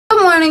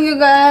morning, you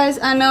guys.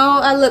 I know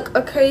I look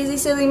a crazy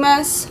silly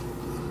mess,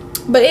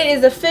 but it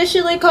is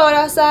officially cold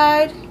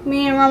outside.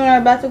 Me and Roman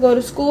are about to go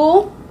to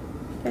school.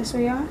 Yes,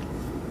 we are.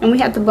 And we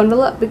have to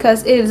bundle up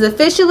because it is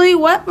officially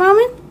what,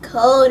 Roman?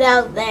 Cold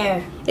out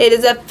there. It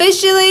is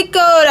officially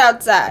cold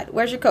outside.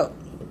 Where's your coat?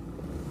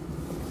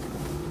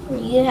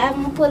 You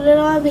haven't put it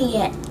on me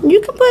yet.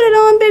 You can put it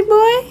on, big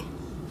boy.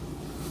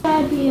 Where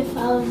would I be if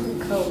I was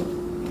the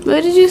cold?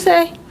 What did you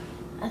say?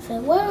 I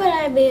said, where would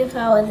I be if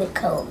I was the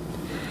cold?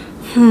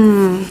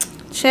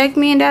 Check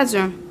me and Dad's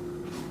room.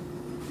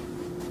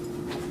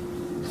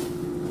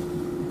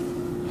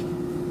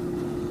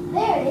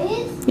 There it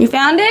is. You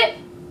found it?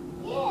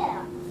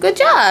 Yeah. Good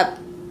job.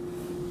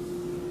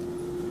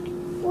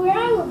 Where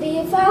I would be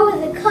if I was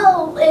the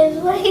cold is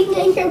laying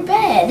in your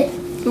bed.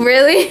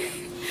 Really?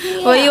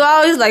 Yeah. Well, you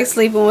always like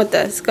sleeping with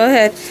us. Go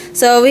ahead.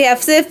 So we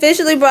have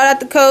officially brought out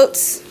the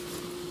coats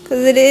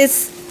because it is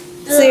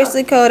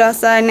seriously cold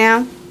outside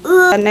now.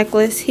 A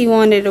necklace. He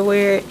wanted to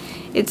wear it.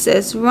 It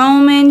says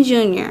Roman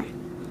Jr.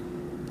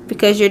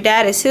 Because your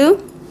dad is who?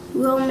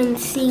 Roman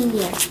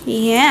Senior.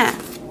 Yeah.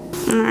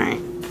 All right.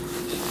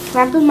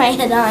 Can I put my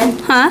head on?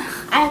 Huh?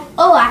 I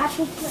have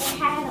to put a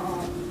hat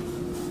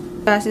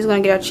on. Guys, he's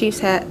gonna get our Chiefs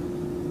hat.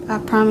 I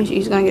promise you,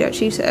 he's gonna get our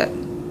Chiefs hat.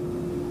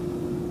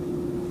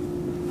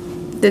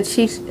 The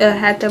Chiefs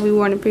hat that we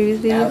wore in the previous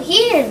video. Oh,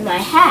 here's my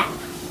hat.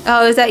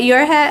 Oh, is that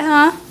your hat,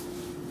 huh?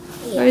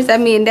 Yeah. Or is that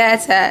me and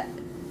Dad's hat?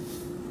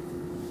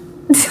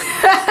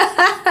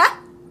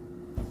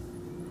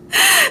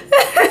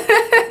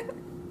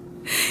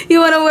 You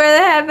want to wear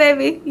the hat,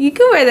 baby? You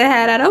can wear the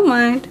hat. I don't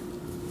mind.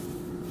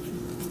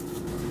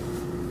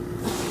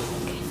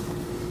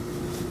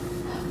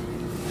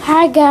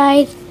 Hi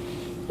guys.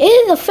 It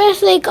is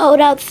officially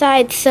cold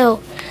outside, so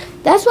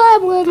that's why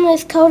I'm wearing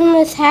this coat and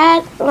this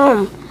hat.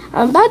 I'm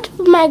about to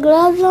put my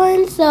gloves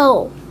on,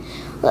 so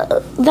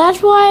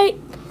that's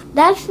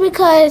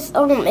because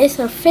it's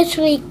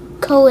officially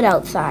cold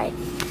outside.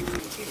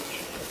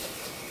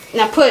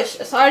 Now push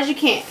as hard as you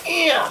can.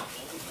 Yeah.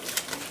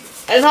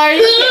 As hard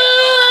as you can.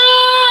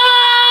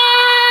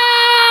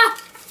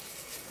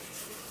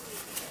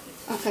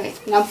 Okay,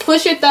 now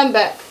push your thumb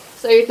back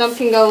so your thumb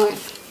can go in.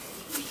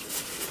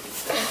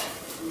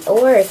 It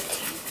worked.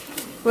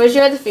 Where's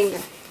your other finger?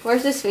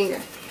 Where's this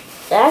finger?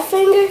 That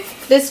finger?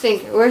 This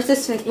finger. Where's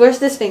this finger? Where's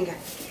this finger?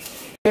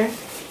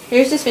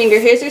 Here's this finger.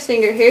 Here's this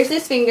finger. Here's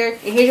this finger.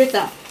 And here's your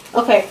thumb.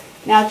 Okay,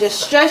 now just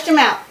stretch them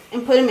out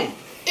and put them in.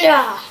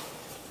 Yeah.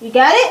 You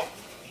got it?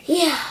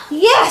 Yeah.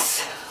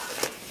 Yes!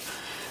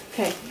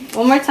 Okay,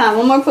 one more time.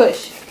 One more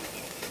push.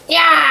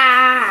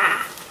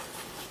 Yeah.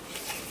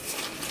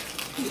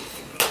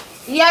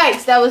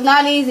 Yikes, that was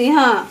not easy,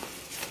 huh?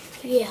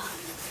 Yeah.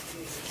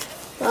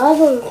 The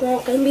other one's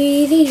not going to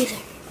be easy either.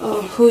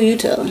 Oh, who you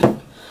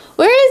telling?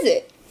 Where is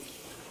it?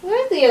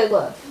 Where's the other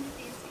glove?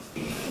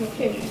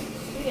 Okay.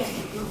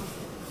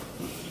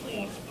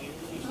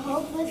 I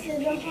hope this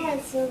isn't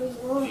hard so we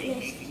won't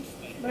miss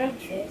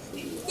breakfast.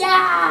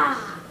 Yeah!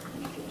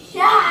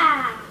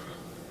 Yeah!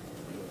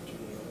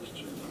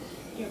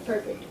 You're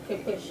perfect. Okay,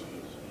 push.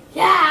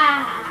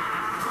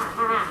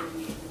 Yeah!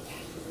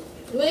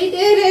 We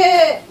did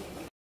it!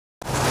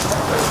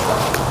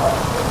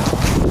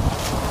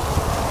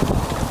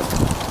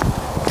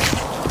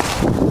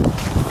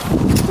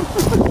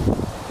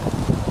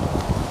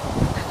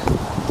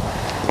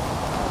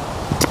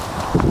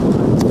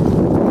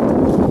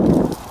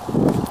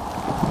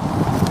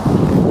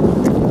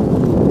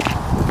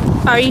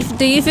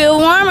 Do you feel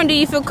warm or do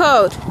you feel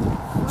cold?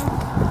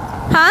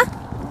 Huh?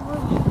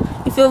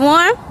 You feel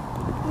warm?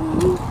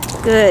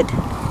 Good.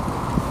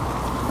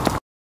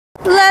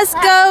 Let's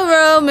go,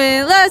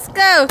 Roman. Let's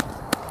go.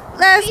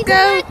 Let's go. The reason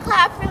I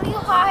clap really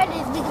hard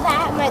is because I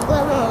have my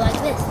glove on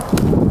like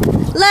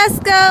this. Let's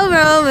go,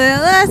 Roman.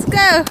 Let's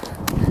go.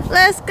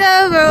 Let's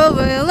go,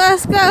 Roman.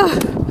 Let's go.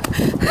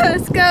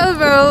 Let's go,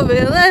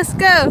 Roman. Let's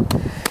go.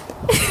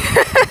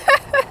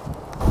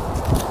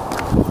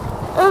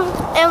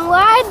 And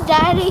why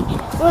Daddy,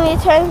 when he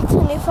turns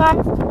 25,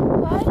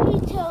 why did he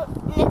tell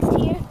next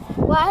year?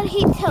 Why did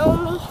he tell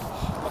me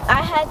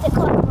I had to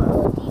call him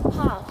OG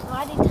Pops?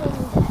 Why did he tell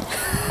me that?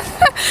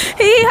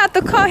 He had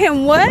to call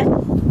him what?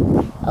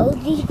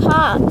 OG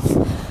Pops.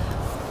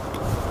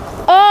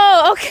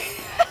 Oh, okay.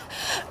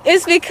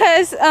 It's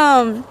because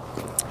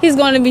he's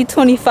going to be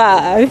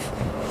 25.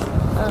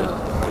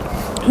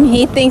 Oh.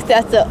 He thinks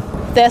that's a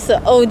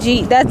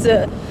OG. That's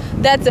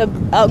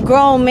a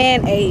grown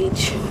man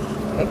age.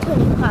 You're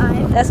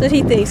 25. That's what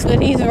he thinks,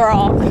 but he's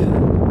wrong.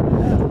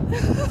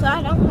 So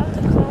I don't have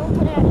to call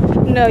him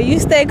that? No, you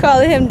stay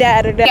calling him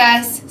dad or dad.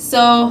 Guys,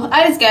 so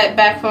I just got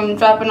back from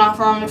dropping off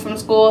Roman from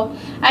school.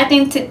 I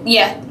think,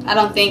 I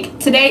don't think.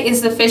 Today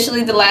is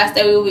officially the last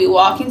day we will be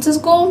walking to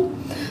school.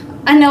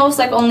 I know it's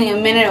like only a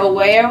minute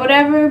away or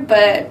whatever,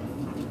 but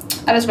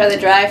I just rather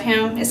drive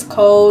him. It's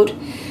cold.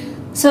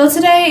 So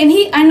today, and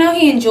I know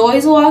he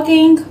enjoys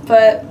walking,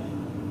 but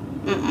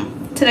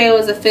today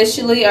was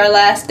officially our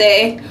last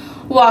day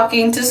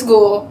walking to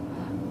school.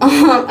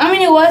 I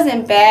mean, it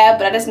wasn't bad,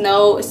 but I just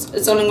know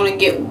it's only going to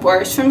get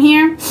worse from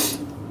here.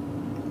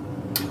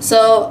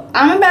 So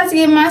I'm about to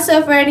get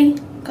myself ready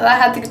because I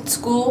have to get to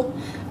school.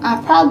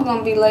 I'm probably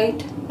gonna be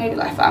late, maybe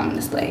like 5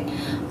 minutes late,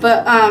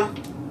 but I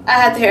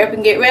have to hurry up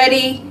and get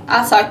ready.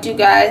 I'll talk to you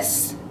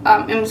guys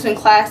in between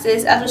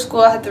classes. After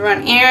school, I have to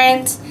run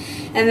errands,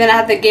 and then I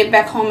have to get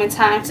back home in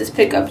time to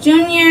pick up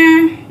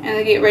Junior and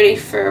then get ready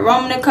for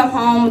Roman to come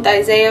home with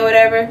Isaiah or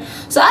whatever.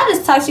 So I'll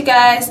just talk to you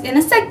guys in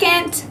a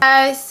second,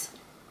 guys.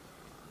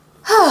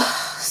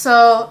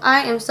 So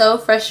I am so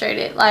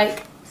frustrated,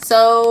 like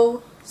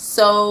so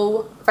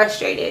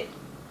frustrated.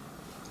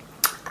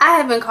 I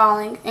have been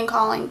calling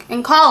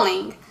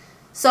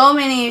so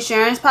many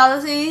insurance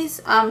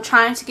policies,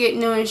 trying to get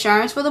new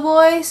insurance for the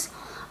boys.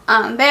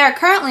 They are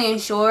currently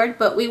insured,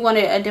 but we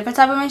wanted a different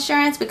type of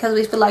insurance because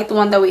we feel like the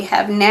one that we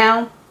have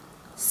now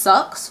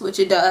sucks, which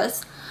it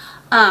does.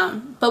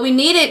 But we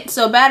need it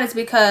so bad is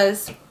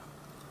because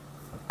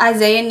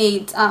Isaiah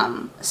needs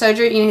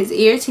surgery in his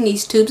ears. He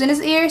needs tubes in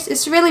his ears.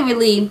 It's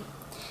really,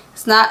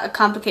 it's not a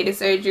complicated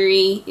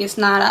surgery. It's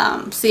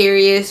not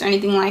serious or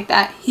anything like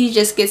that. He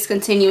just gets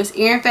continuous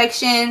ear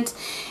infections,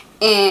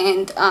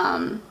 and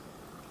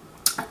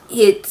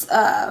it's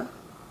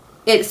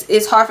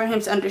hard for him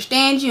to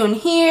understand you and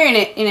hear, and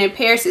it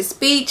impairs his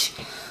speech.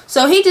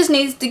 So he just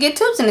needs to get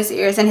tubes in his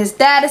ears, and his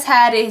dad has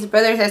had it, his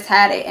brother has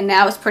had it, and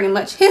now it's pretty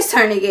much his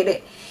turn to get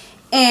it.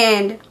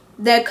 And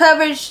the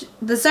coverage,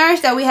 the insurance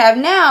that we have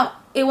now,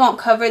 it won't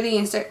cover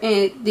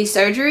the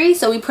surgery,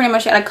 so we pretty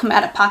much got to come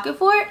out of pocket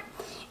for it,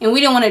 and we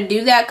didn't want to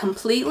do that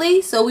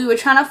completely. So we were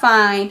trying to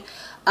find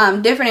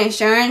different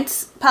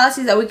insurance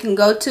policies that we can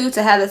go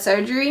to have the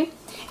surgery,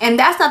 and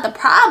that's not the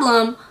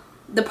problem.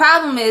 The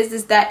problem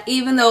is that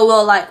even though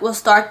we'll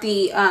start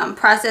the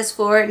process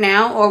for it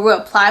now, or we'll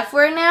apply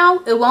for it now,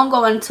 it won't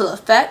go into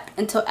effect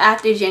until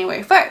after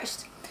January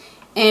 1st.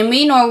 And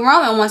me nor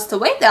Roman wants to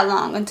wait that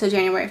long until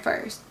January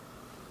 1st.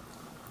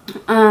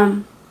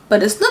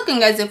 But it's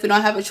looking as if we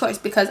don't have a choice,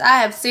 because I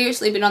have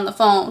seriously been on the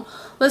phone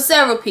with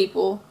several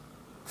people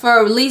for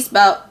at least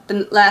about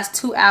the last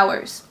 2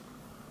 hours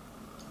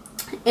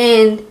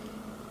and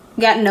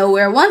got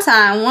nowhere. One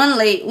time,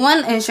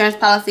 one insurance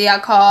policy I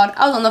called,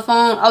 I was on the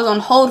phone, I was on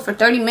hold for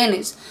 30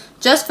 minutes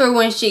just for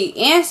when she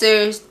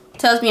answers,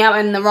 tells me I'm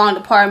in the wrong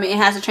department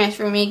and has to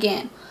transfer me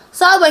again.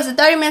 So I wasted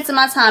 30 minutes of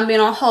my time being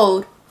on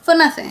hold for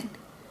nothing.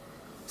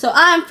 So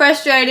I'm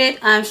frustrated,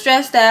 I'm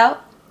stressed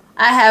out.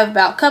 I have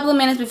about a couple of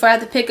minutes before I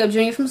have to pick up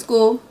Junior from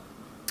school.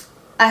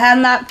 I have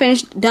not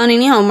done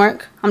any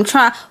homework. I'm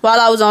trying, while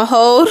I was on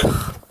hold,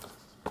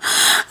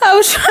 I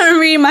was trying to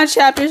read my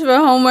chapters for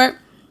homework.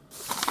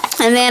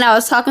 And then I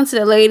was talking to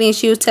the lady, and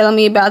she was telling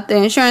me about the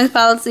insurance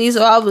policy.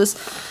 So I was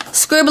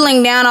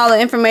scribbling down all the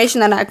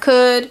information that I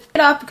could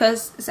get off,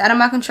 because it's out of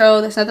my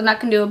control. There's nothing I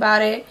can do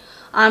about it.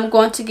 I'm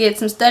going to get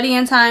some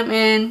studying time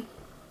in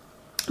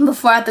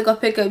before I have to go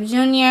pick up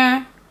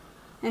Junior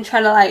and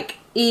try to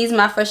ease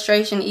my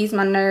frustration, ease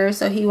my nerves,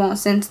 so he won't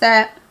sense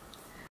that.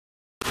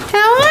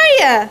 How are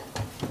ya?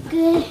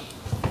 Good.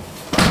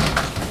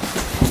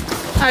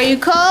 Are you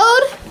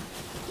cold?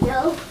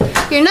 No.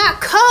 You're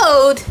not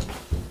cold?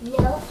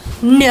 No.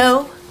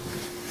 No.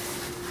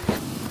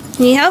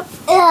 Need help?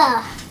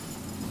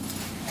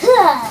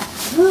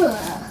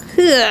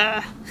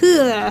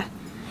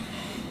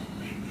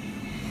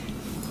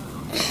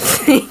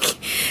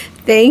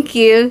 Thank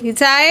you. You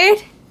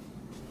tired?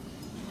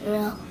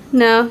 No.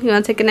 No? You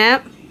want to take a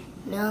nap?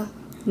 No.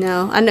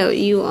 No. I know what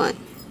you want.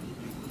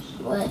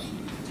 What?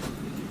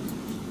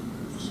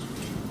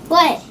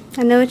 What?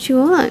 I know what you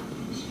want.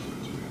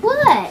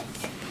 What?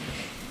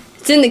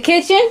 It's in the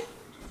kitchen.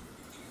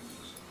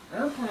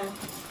 Okay.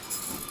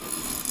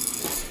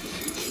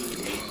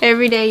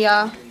 Every day,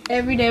 y'all.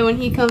 Every day when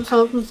he comes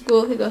home from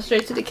school, he goes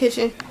straight to the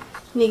kitchen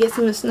and he gets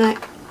him a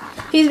snack.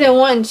 He's been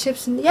wanting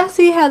chips. Y'all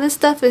see how this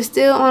stuff is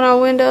still on our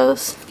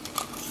windows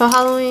for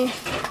Halloween?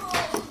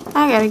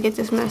 I gotta get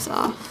this mess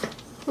off.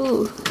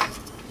 Ooh.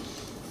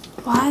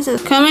 Why is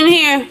it? Come in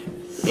here.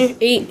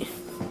 Eat.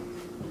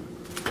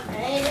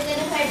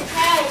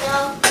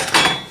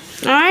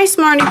 Alright,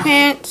 smarty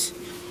pants.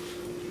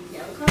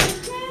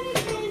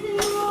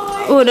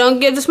 Oh, don't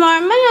get the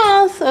smart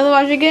mouth,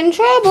 otherwise you get in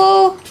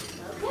trouble.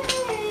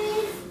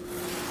 Okay.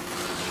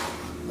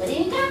 What are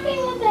you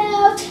talking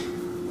about?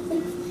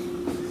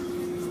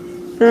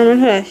 Roman,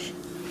 hush.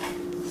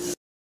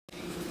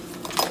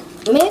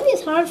 Maybe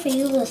it's hard for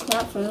you, but it's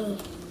not for me.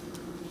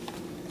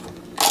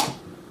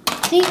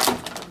 See?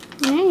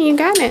 Yeah, you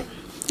got it.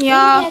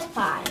 Y'all,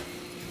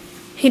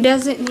 He he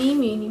doesn't need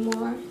me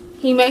anymore.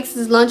 He makes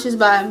his lunches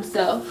by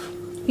himself.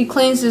 He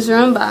cleans his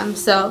room by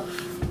himself.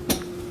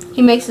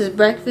 He makes his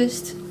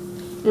breakfast.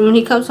 And when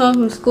he comes home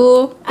from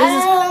school, when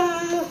have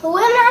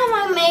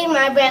I made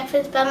my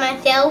breakfast by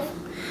myself?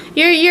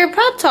 your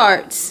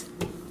Pop-Tarts.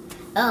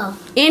 Oh.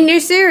 And your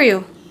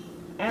cereal.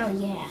 Oh,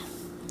 yeah.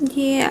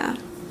 Yeah.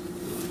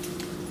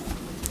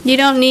 You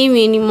don't need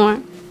me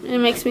anymore. It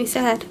makes me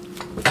sad.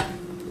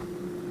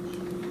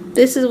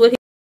 This is what he...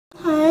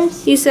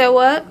 Hans, You said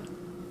what?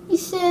 you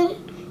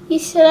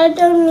said I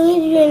don't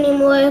need you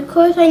anymore. Of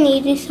course I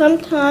need you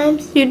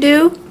sometimes. You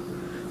do?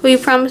 Will you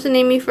promise to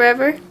need me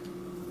forever?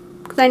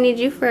 Because I need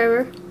you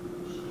forever.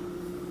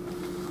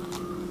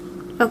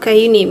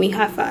 Okay, you need me.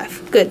 High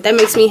five. Good. That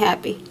makes me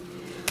happy.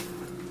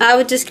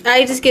 I just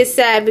get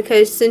sad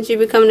because since you're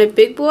becoming a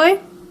big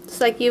boy,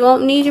 it's like you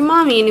won't need your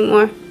mommy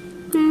anymore.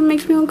 And it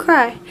makes me want to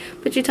cry.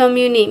 But you told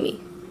me you need me.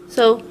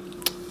 So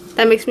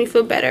that makes me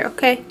feel better,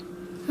 okay?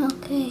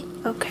 Okay.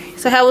 Okay.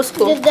 So how was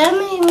school? That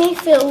made me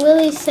feel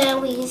really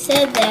sad when you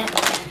said that.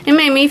 It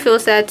made me feel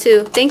sad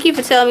too. Thank you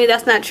for telling me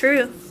that's not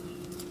true.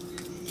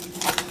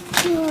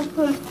 You're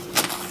welcome.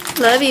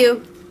 Love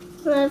you.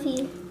 Love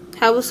you.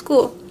 How was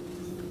school?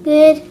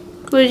 Good.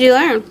 What did you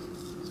learn?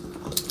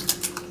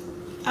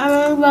 I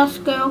learned about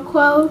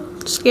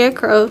scarecrows.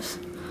 Scarecrows.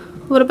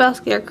 What about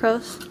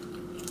scarecrows?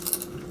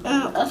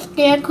 A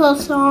scarecrow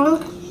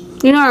song.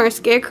 You know a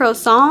scarecrow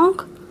song?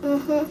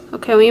 Mm-hmm.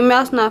 Okay, when your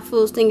mouth's not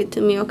full, sing it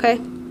to me, okay?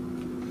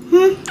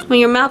 When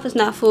your mouth is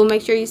not full,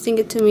 make sure you sing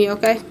it to me,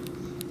 okay?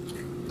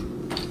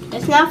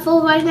 It's not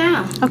full right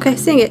now. Okay,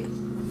 sing it.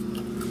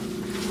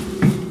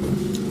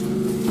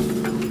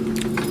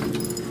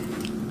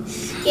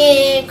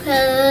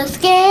 Scarecrow,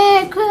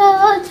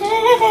 scarecrow,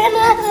 turn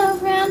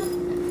around.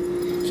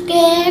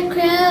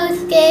 Scarecrow,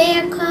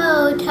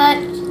 scarecrow,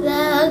 touch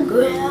the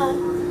ground.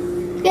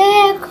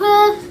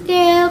 Scarecrow,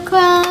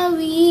 scarecrow,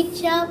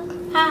 reach up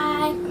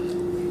high.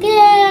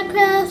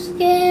 Scarecrow,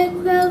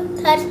 scarecrow,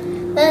 touch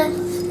the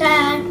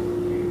sky.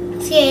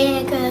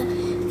 Scarecrow,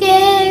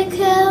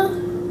 scarecrow,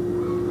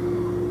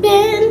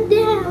 bend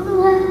down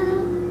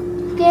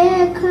low.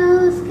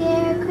 Scarecrow,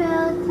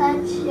 scarecrow,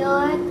 touch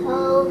your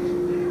toes.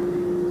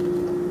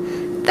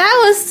 That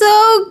was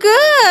so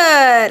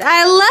good.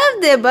 I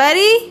loved it,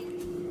 buddy.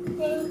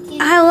 Thank you.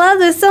 I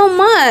loved it so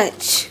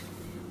much.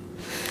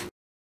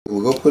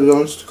 We'll go put it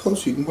on the coat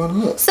so you can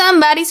bundle up.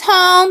 Somebody's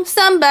home.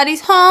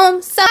 Somebody's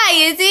home. Hi,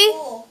 Izzy.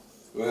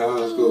 Well,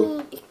 let's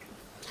go.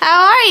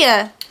 How are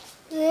you?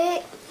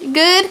 Good.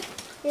 Good?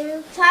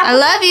 I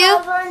love you.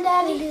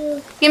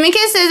 Give me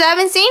kisses. I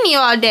haven't seen you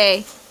all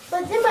day.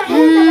 But then my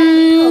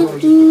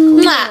hands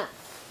Mwah.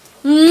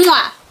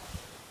 Mwah.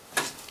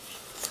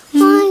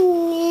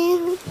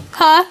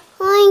 Huh?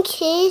 One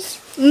kiss.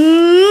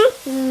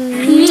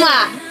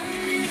 Mwah.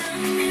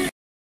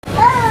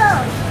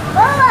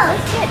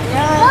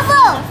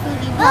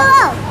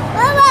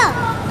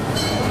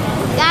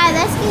 Guys,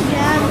 let's get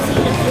drunk and see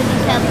the Fruity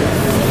Pebbles.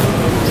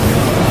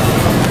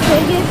 Can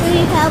we get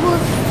Fruity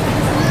Pebbles?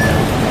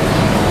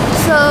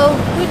 So,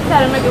 we try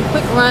to make a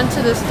quick run to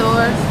the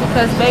store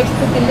because babe's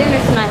cooking dinner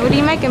tonight. What are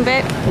you making,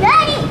 babe?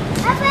 Daddy,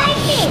 I'm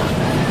making.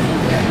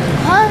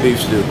 Beef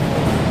stew.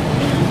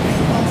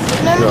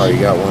 You already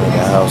got one in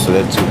the house, so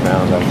that's 2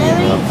 pounds. I can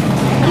get up.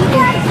 You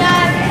guys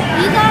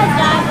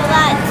drive a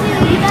lot too.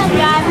 You guys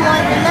drive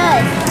more than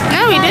us.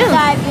 Yeah, we do.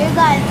 Drive your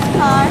guys'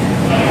 car.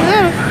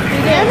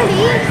 Yeah, we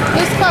do.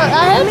 It's called,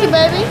 I help you,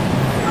 baby.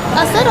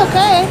 I said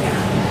okay.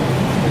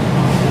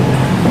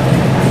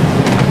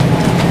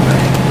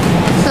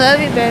 Love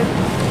you, babe.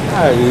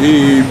 I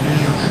leave.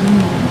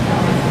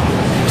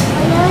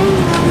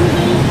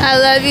 I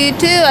love you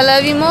too. I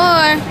love you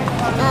more.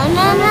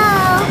 No.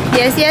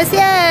 Yes, yes,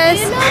 yes.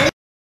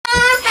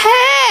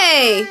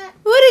 Hey,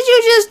 what did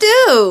you just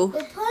do?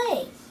 We'll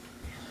play.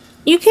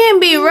 You can't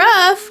be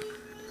rough.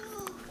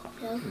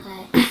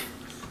 Okay.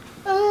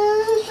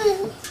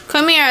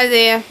 Come here,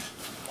 Isaiah.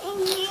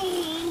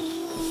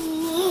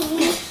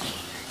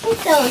 I'm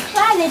so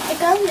excited to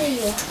come to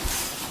you.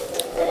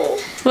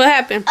 What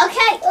happened?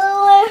 Okay.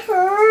 Oh, it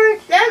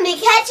hurts. Let me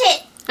catch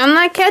it. I'm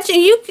not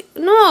catching you.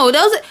 No,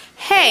 those are,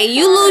 hey,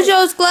 you lose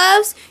those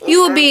gloves,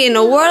 you will be in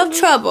a world of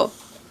trouble.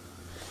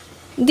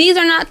 These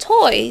are not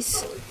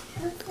toys.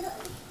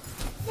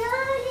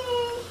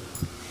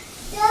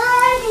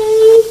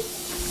 Daddy,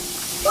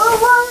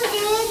 what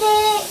did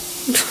it?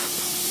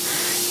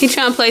 He's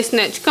trying to play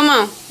snitch. Come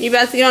on, you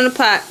about to get on the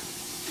pot.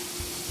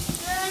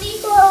 Daddy,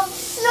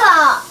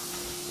 stop.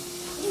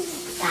 You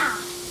stop.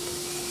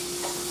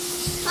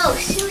 Oh,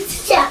 shoot,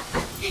 stop.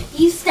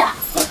 You stop.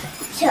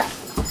 Stop.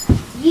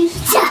 You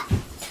stop.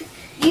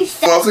 You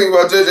stop. I'm thinking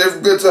about JJ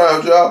from Good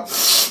Times, y'all.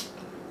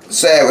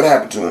 Sad what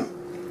happened to him.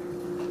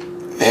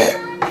 Yeah.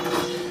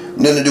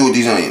 Nothing to do with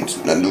these onions.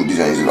 Nothing to do with these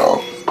onions at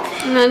all.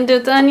 Nothing to do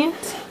with the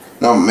onions?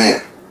 No,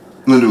 man.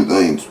 Nothing to do with the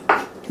onions.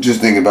 Just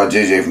thinking about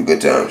JJ from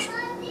Good Times.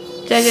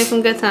 JJ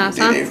from Good Times,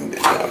 huh? JJ from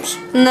Good Times.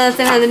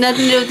 Nothing to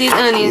do with these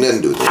onions.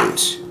 Nothing to do with the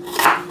onions.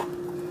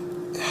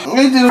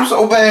 They did him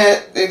so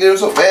bad. They did him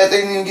so bad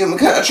they didn't even give him a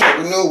contract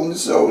renewal when the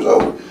show was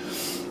over.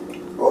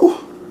 Oh.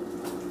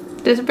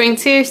 Just bring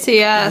tears to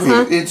your eyes,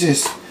 huh? It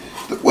just,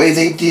 the way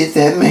they did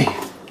that, man.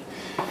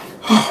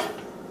 Oh.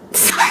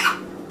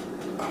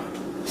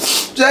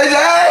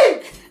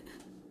 JJ!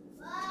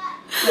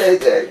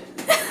 JJ.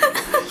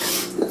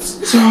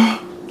 That's all.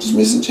 Just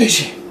missing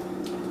JJ.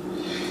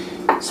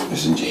 Just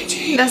missing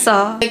JJ. That's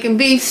all. Making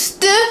beef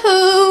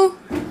stew.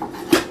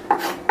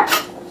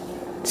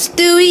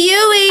 Stewie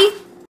Yui.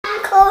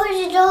 Close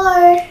the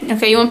door.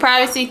 Okay, you want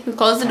privacy? We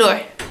close the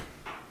door.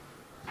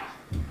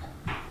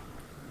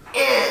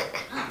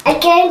 I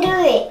can't do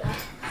it.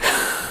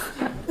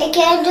 I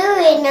can't do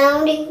it,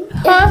 Nandi.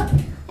 Huh?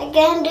 I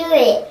can't do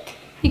it.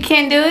 You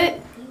can't do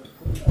it?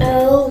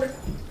 No.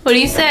 What do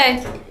you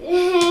say?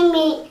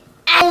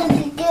 I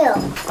do.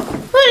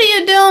 What are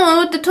you doing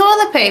with the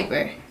toilet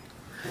paper?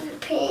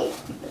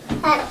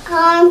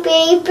 On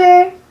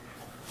paper.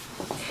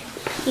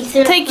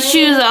 Take your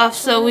shoes off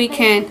so we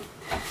can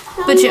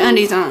put your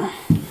undies on.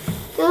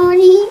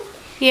 Daddy,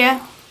 Yeah?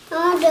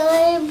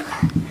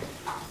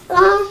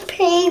 on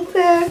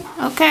paper.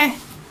 Okay.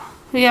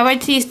 We gotta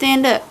wait till you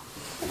stand up.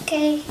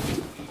 Okay.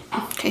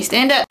 Okay,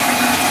 stand up.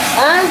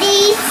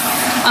 Undies.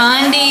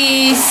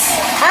 Undies.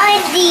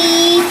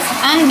 Undies.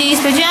 Undies.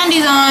 Put your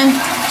undies on.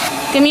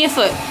 Give me your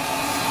foot.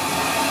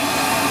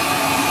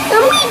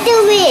 Let me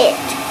do it.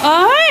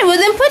 Alright, well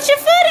then put your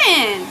foot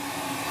in.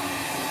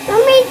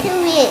 Let me do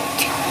it.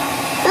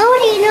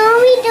 Daddy, let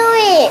me do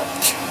it.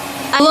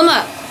 Pull them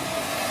up.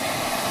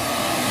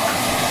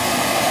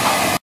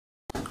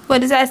 What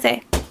does that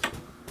say?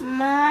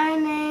 My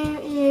name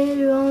is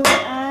Rose.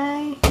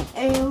 I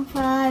am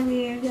 5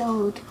 years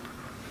old.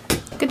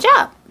 Good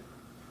job.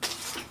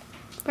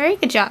 Very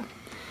good job.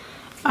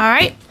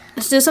 Alright,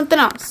 let's do something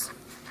else.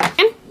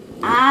 And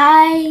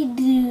I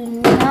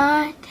do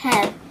not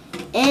have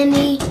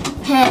any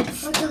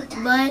pets,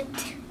 but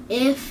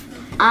if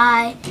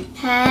I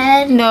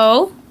had...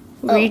 no.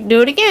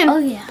 Do it again. Oh,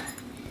 yeah.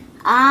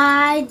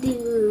 I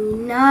do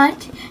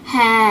not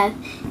have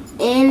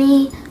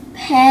any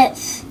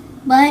pets,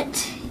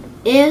 but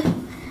if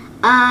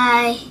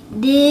I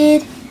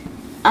did,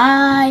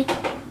 I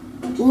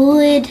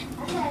would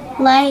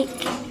like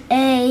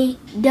a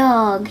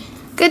dog.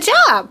 Good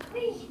job.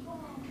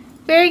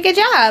 Very good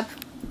job.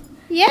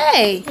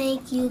 Yay.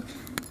 Thank you.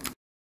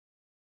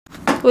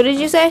 What did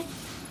you say?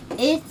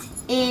 It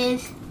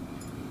is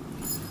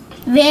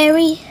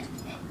very...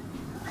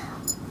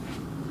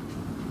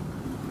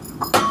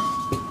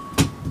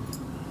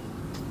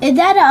 Is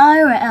that an I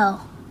or an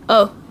L?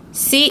 Oh,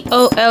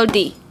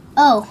 C-O-L-D.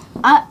 Oh,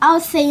 I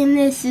was saying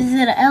this. Is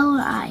it an L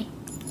or I?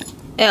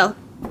 L.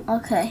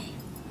 Okay.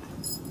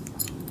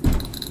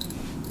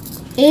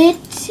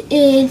 It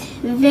is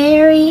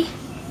very...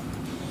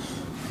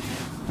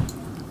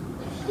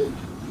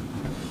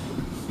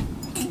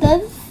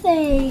 Does it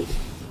say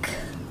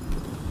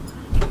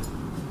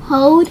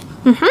hold?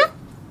 Mm-hmm.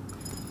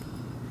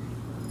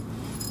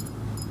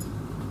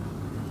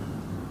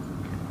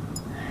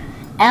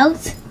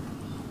 Out?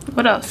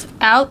 What else?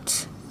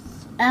 Out.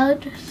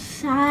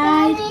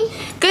 Outside.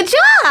 Good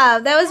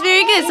job. That was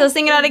very good. So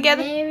sing it all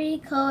together. Very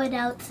cold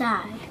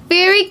outside.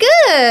 Very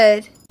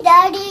good.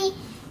 Daddy.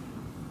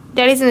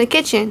 Daddy's in the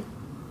kitchen.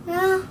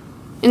 No.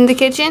 In the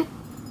kitchen?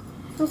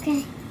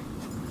 Okay.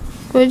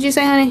 What did you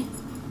say, honey?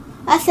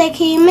 I said,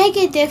 can you make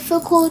it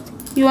difficult?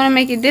 You want to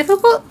make it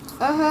difficult?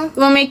 Uh-huh.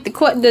 You want to make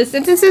the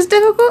sentences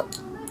difficult?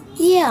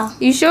 Yeah.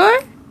 You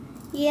sure?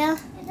 Yeah.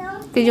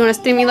 Because you want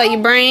to stimulate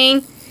your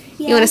brain?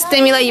 Yeah. You want to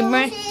stimulate your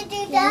brain?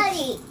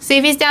 Daddy. See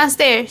if he's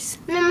downstairs.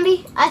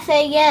 Remember, I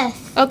said yes.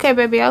 Okay,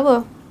 baby, I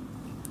will.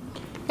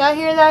 Y'all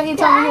hear that? He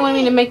told me he wanted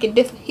me to make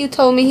it He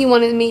told me he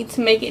wanted me to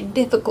make it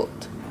difficult.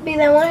 Because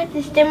I wanted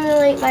to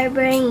stimulate my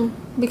brain.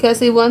 Because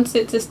he wants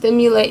it to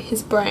stimulate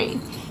his brain.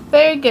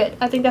 Very good.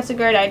 I think that's a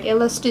great idea.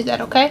 Let's do that,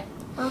 okay?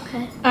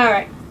 Okay.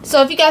 Alright.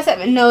 So if you guys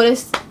haven't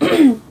noticed,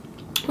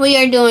 we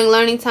are doing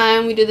learning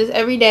time. We do this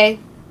every day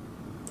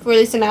for at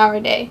least an hour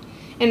a day.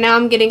 And now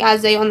I'm getting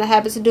Isaiah on the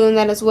habits of doing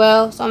that as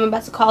well. So I'm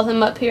about to call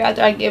him up here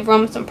after I give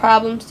Roman some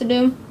problems to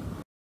do.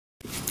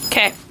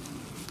 Okay.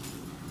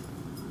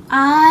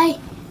 I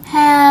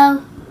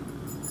have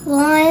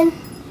one.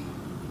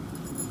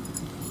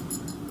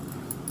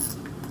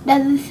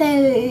 Doesn't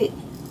say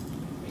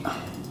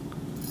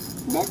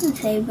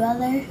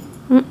brother.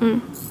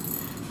 Mm-mm.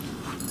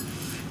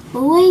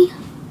 Boy?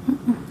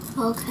 Mm-mm.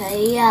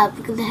 Okay, yeah,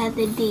 because it has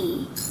a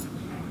D.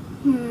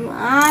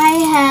 I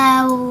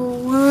have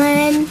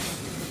one.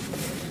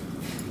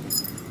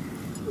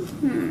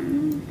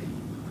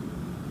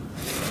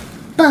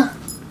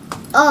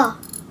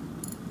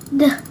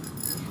 D.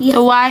 Yeah.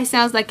 The Y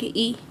sounds like an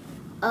E.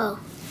 Oh.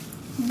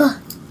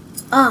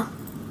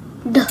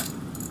 D.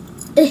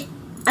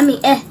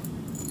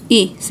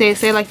 E. Say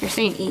it like you're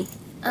saying E.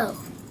 Oh.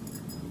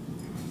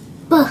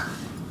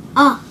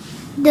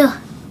 D.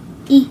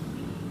 E.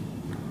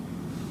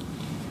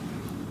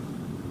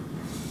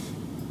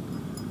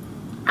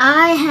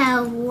 I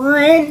have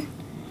one.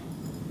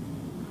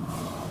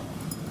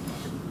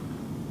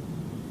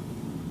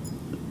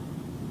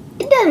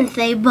 It doesn't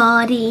say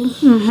body.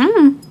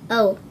 Mm-hmm.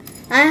 Oh,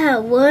 I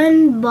have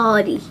one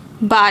body.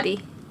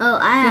 Body. Oh,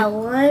 I have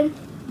one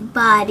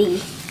body.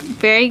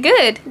 Very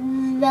good.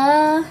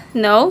 No.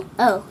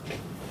 Oh.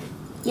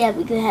 Yeah,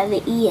 because it has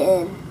the E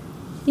in.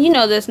 You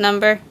know this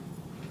number.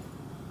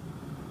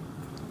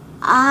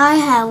 I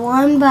have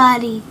one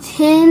body.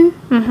 10.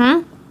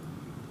 Mm-hmm.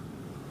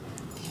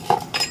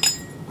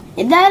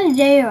 Is that a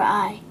J or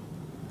I?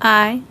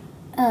 I.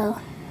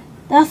 Oh.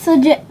 That's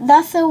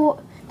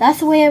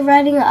the way of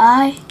writing an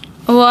I?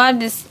 Well, I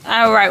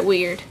write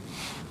weird.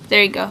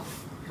 There you go.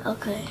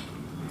 Okay.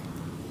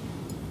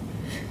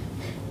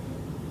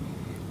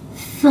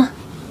 F,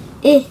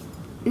 I,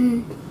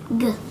 N,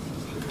 G,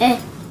 E,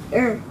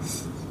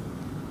 earth.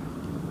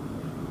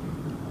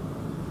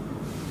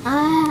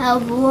 I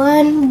have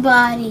one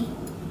body,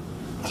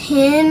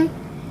 10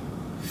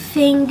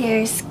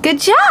 fingers, Good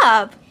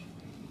job.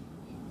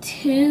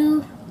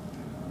 2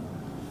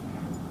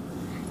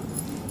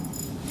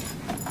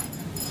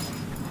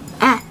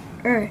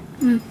 earth,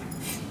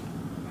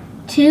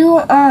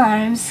 2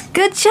 arms,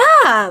 Good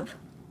job.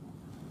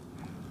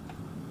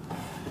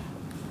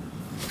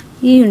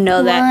 You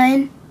know that.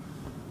 1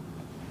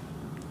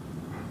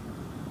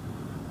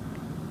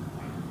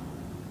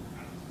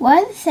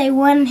 Why did it say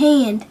 1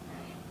 hand?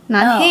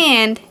 Not Oh.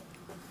 hand.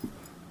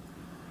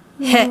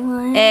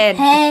 One Head.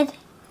 head,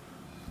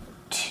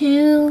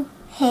 2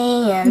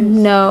 hands.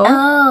 No.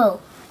 Oh,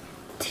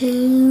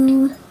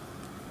 2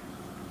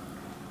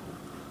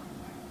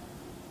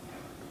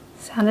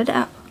 Sound it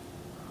out.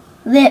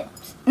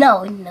 lips.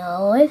 No,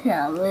 it's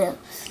not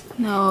lips.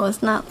 No,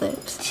 it's not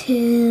lips.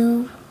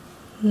 2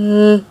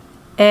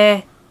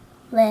 Eh.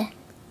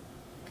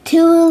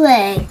 2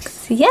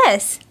 legs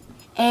Yes.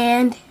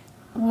 and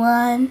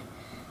 1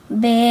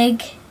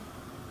 big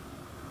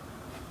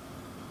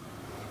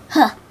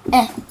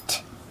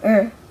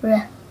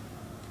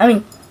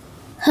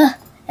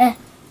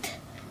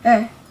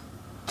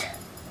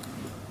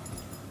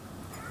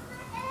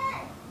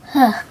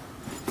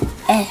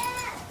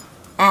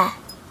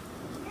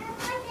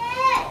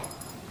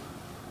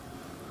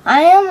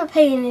I am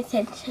paying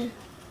attention.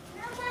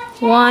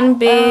 One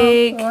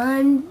big.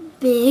 1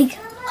 big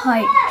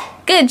heart.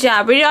 Good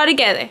job. Read it all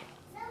together.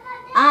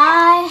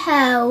 I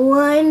have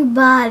 1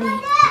 body,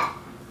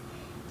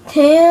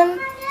 10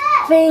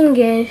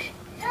 fingers,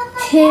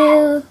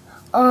 2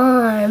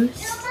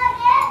 arms,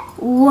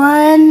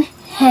 1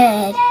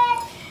 head,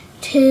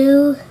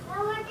 2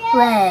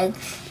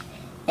 legs,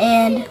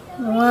 and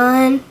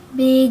 1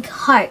 big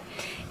heart.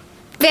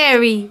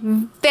 Very,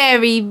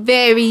 very,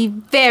 very,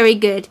 very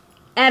good.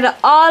 Out of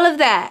all of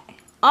that,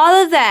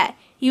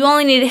 you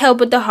only needed help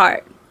with the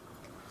heart.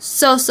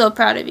 So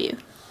proud of you.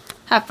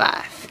 High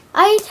five.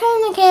 I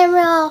turned the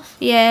camera off.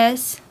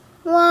 Yes.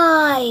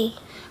 Why?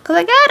 Because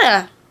I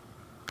gotta.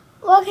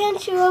 Why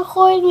can't you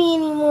record me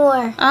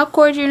anymore? I'll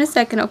record you in a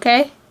second,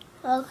 okay?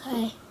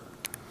 Okay.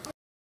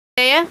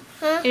 Isaiah,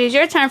 Huh? it is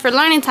your turn for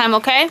learning time,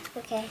 okay?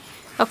 Okay.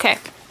 Okay.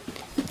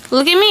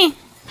 Look at me.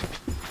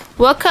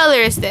 What color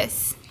is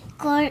this?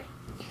 Go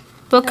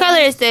What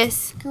color is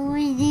this?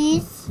 with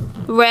this.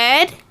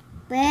 Red,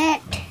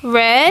 Red.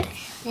 red,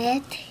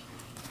 Red.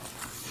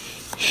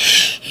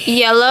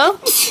 yellow.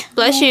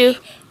 Bless you.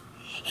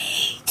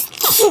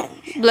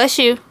 Bless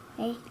you.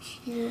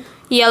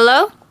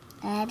 Yellow,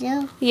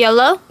 Adam.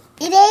 yellow.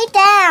 It ain't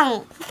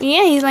down.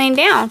 Yeah, he's laying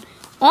down.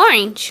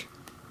 Orange.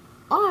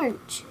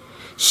 Orange.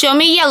 Show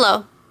me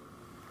yellow.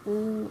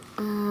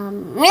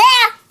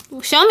 Yeah.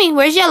 Show me.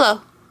 Where's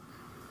yellow?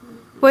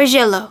 Where's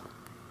yellow?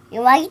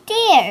 You're right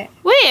there.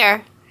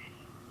 Where?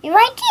 You're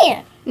right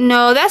there.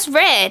 No, that's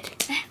red.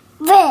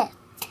 Red.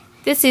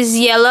 This is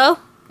yellow.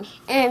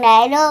 And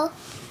little.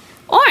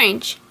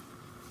 Orange.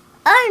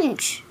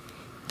 Orange.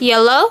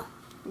 Yellow.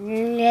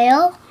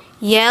 Little.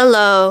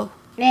 Yellow.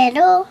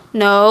 Little.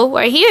 No,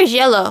 right here is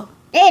yellow.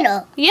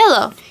 Little.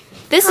 Yellow.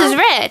 This is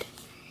red.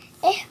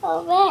 It's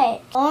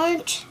red.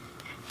 Orange.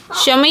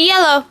 Show me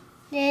yellow.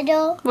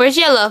 Little. Where's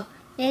yellow?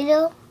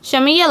 Little. Show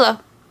me yellow.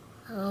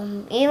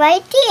 You're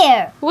right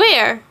there.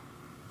 Where?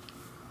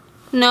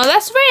 No,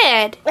 that's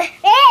red.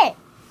 Red.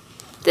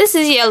 This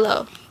is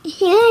yellow.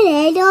 Here,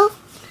 little.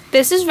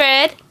 This is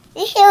red.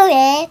 Here,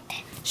 red.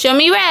 Show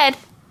me red.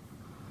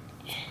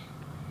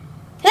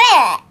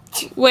 Red.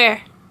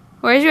 Where?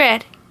 Where's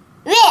red?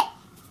 Red.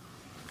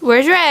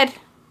 Where's red?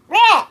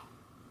 Red.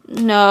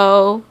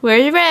 No.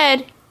 Where's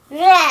red?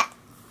 Red.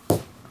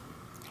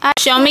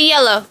 Show me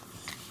yellow.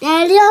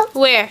 Little.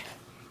 Where?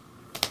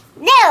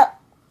 Little.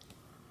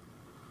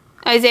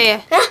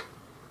 Isaiah.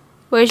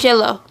 Where's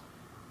yellow?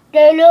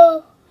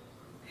 Little.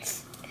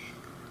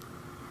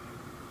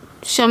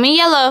 Show me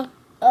yellow.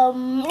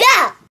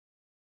 No.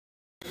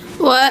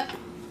 What?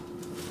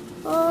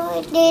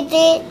 Oh, did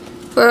it.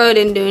 Bro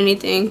didn't do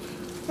anything.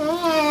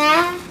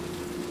 No,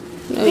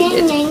 he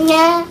didn't.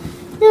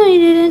 No, he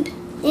didn't.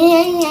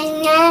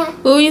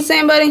 What were you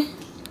saying, buddy?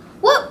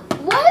 What?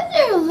 Why is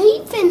there a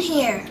leaf in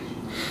here?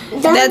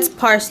 That's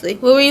parsley.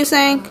 What were you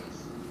saying?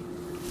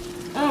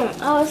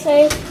 I was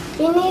saying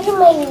we need to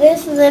make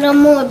this a little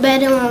more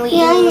better when we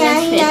eat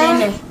this for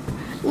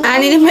dinner. I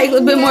need to make it a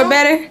little bit more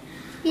better.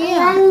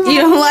 Yeah.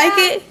 You don't like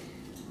it?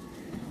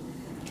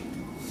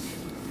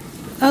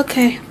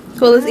 Okay.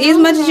 Well, let's eat as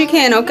much as you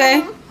can,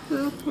 okay?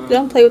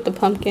 Don't play with the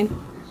pumpkin.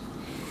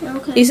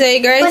 Okay. You say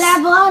grace? But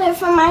I bought it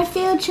for my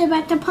field trip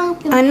at the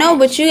pumpkin. I know,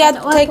 but you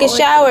have to take a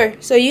shower,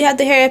 so you have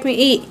to hurry up and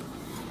eat.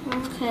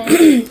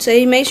 Okay. So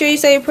you make sure you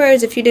say your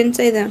prayers if you didn't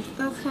say them.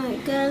 Okay,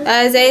 good.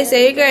 Isaiah,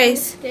 say your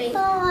grace.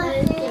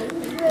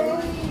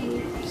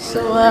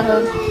 So,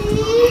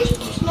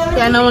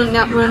 yeah, I know want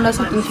to know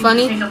something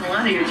funny.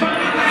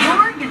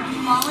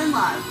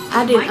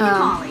 I didn't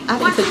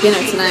cook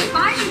dinner tonight.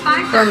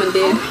 Roman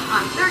did.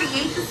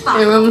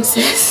 And Roman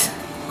says,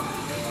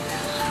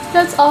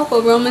 That's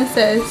awful, Roman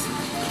says.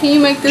 Can you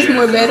make this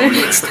more better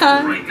next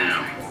time? Right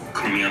now.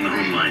 Call me on the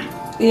home line.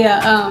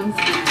 Yeah,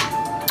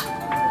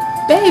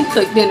 Babe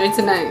cooked dinner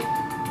tonight.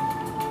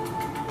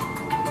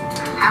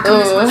 How come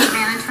this wasn't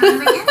managed from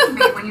the beginning,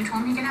 babe, when you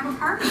told me you could have a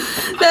party?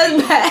 That's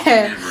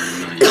bad.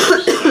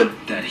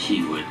 That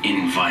he would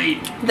invite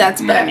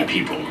That's 90 bad.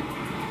 people.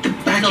 The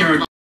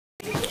backyard.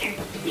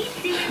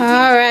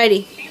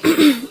 Alrighty.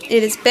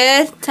 It is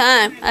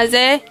bedtime.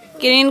 Isaiah,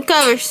 get in the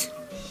covers.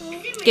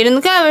 Get in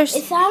the covers.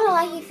 It sounded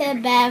like you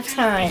said bath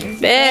time.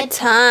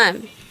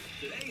 Bedtime.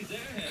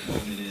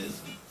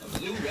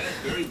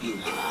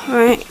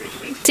 Alright.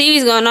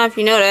 TV's going off,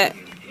 you know that.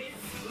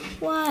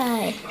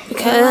 Why?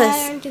 Because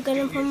Why aren't you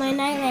gonna put my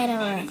nightlight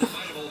on?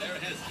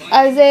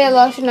 Isaiah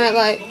lost your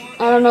nightlight.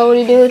 I don't know what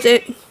he did with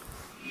it.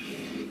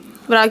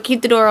 But I'll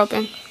keep the door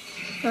open.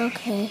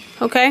 Okay.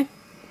 Okay?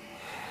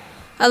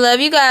 I love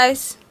you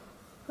guys.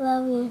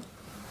 Love you.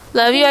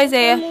 Love you,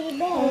 Isaiah.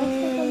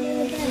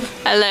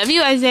 I love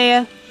you,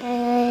 Isaiah.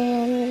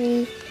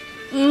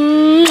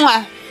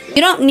 Mwah.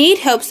 You don't need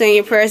help saying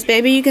your prayers,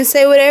 baby. You can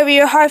say whatever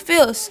your heart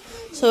feels.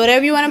 So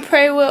whatever you want to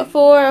pray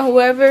for, or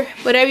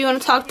whatever you want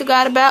to talk to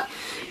God about,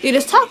 you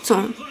just talk to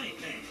Him.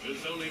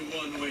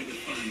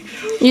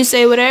 You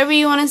say whatever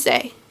you want to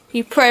say.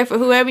 You pray for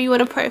whoever you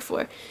want to pray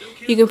for.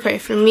 You can pray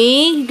for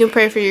me. You can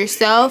pray for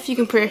yourself. You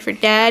can pray for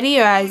Daddy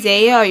or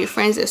Isaiah or your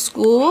friends at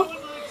school.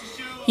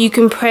 You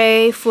can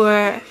pray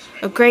for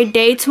a great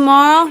day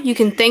tomorrow. You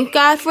can thank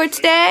God for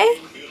today.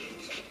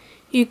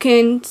 You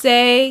can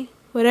say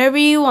whatever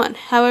you want,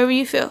 however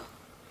you feel.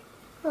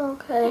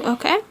 Okay.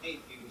 Okay?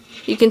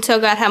 You can tell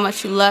God how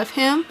much you love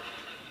Him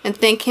and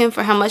thank Him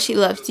for how much He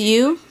loves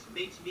you.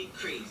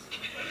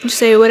 Just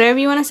say whatever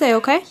you want to say,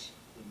 okay?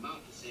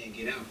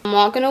 I'm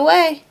walking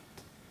away.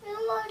 I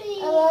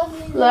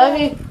love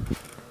you.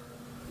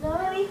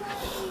 Love you.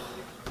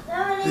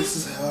 This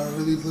is how I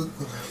really look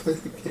when I play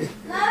the game.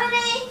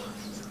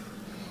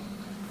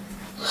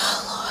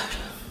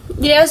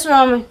 Yes,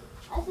 Roman.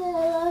 I said I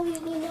love you.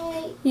 Good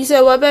night. You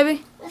said what,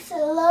 baby? I said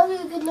I love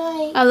you. Good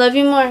night. I love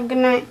you more. Good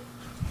night.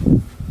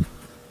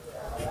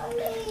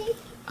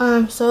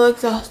 I'm so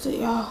exhausted,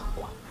 y'all.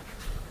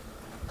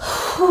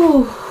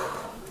 Whew.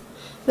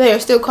 They are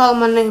still calling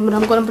my name, but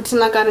I'm going to pretend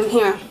like I didn't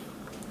hear 'em.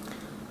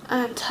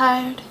 I'm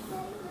tired.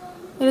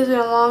 It has been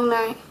a long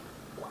night.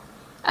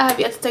 I have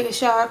yet to take a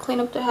shower, clean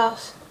up the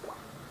house.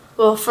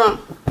 Well, from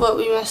what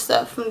we messed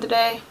up from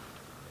today.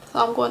 So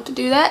I'm going to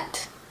do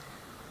that.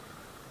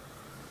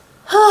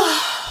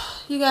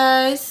 You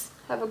guys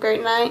have a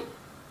great night.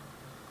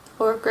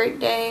 Or a great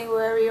day,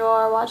 wherever you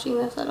are watching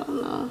this. I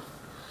don't know.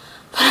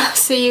 But I'll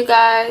see you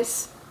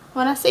guys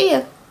when I see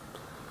you.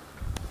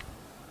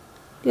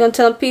 You gonna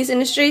tell them peace in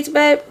the streets,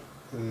 babe?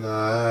 Good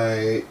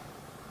night.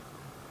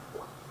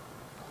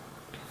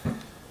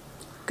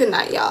 Good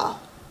night, y'all.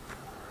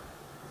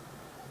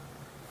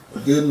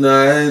 Good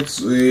night,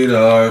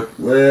 sweetheart.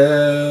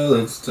 Well,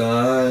 it's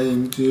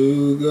time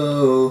to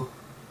go.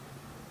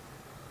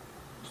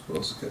 I'm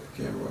supposed to cut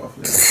the camera off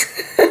now.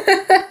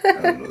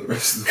 I don't know the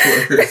rest of the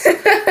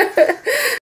words.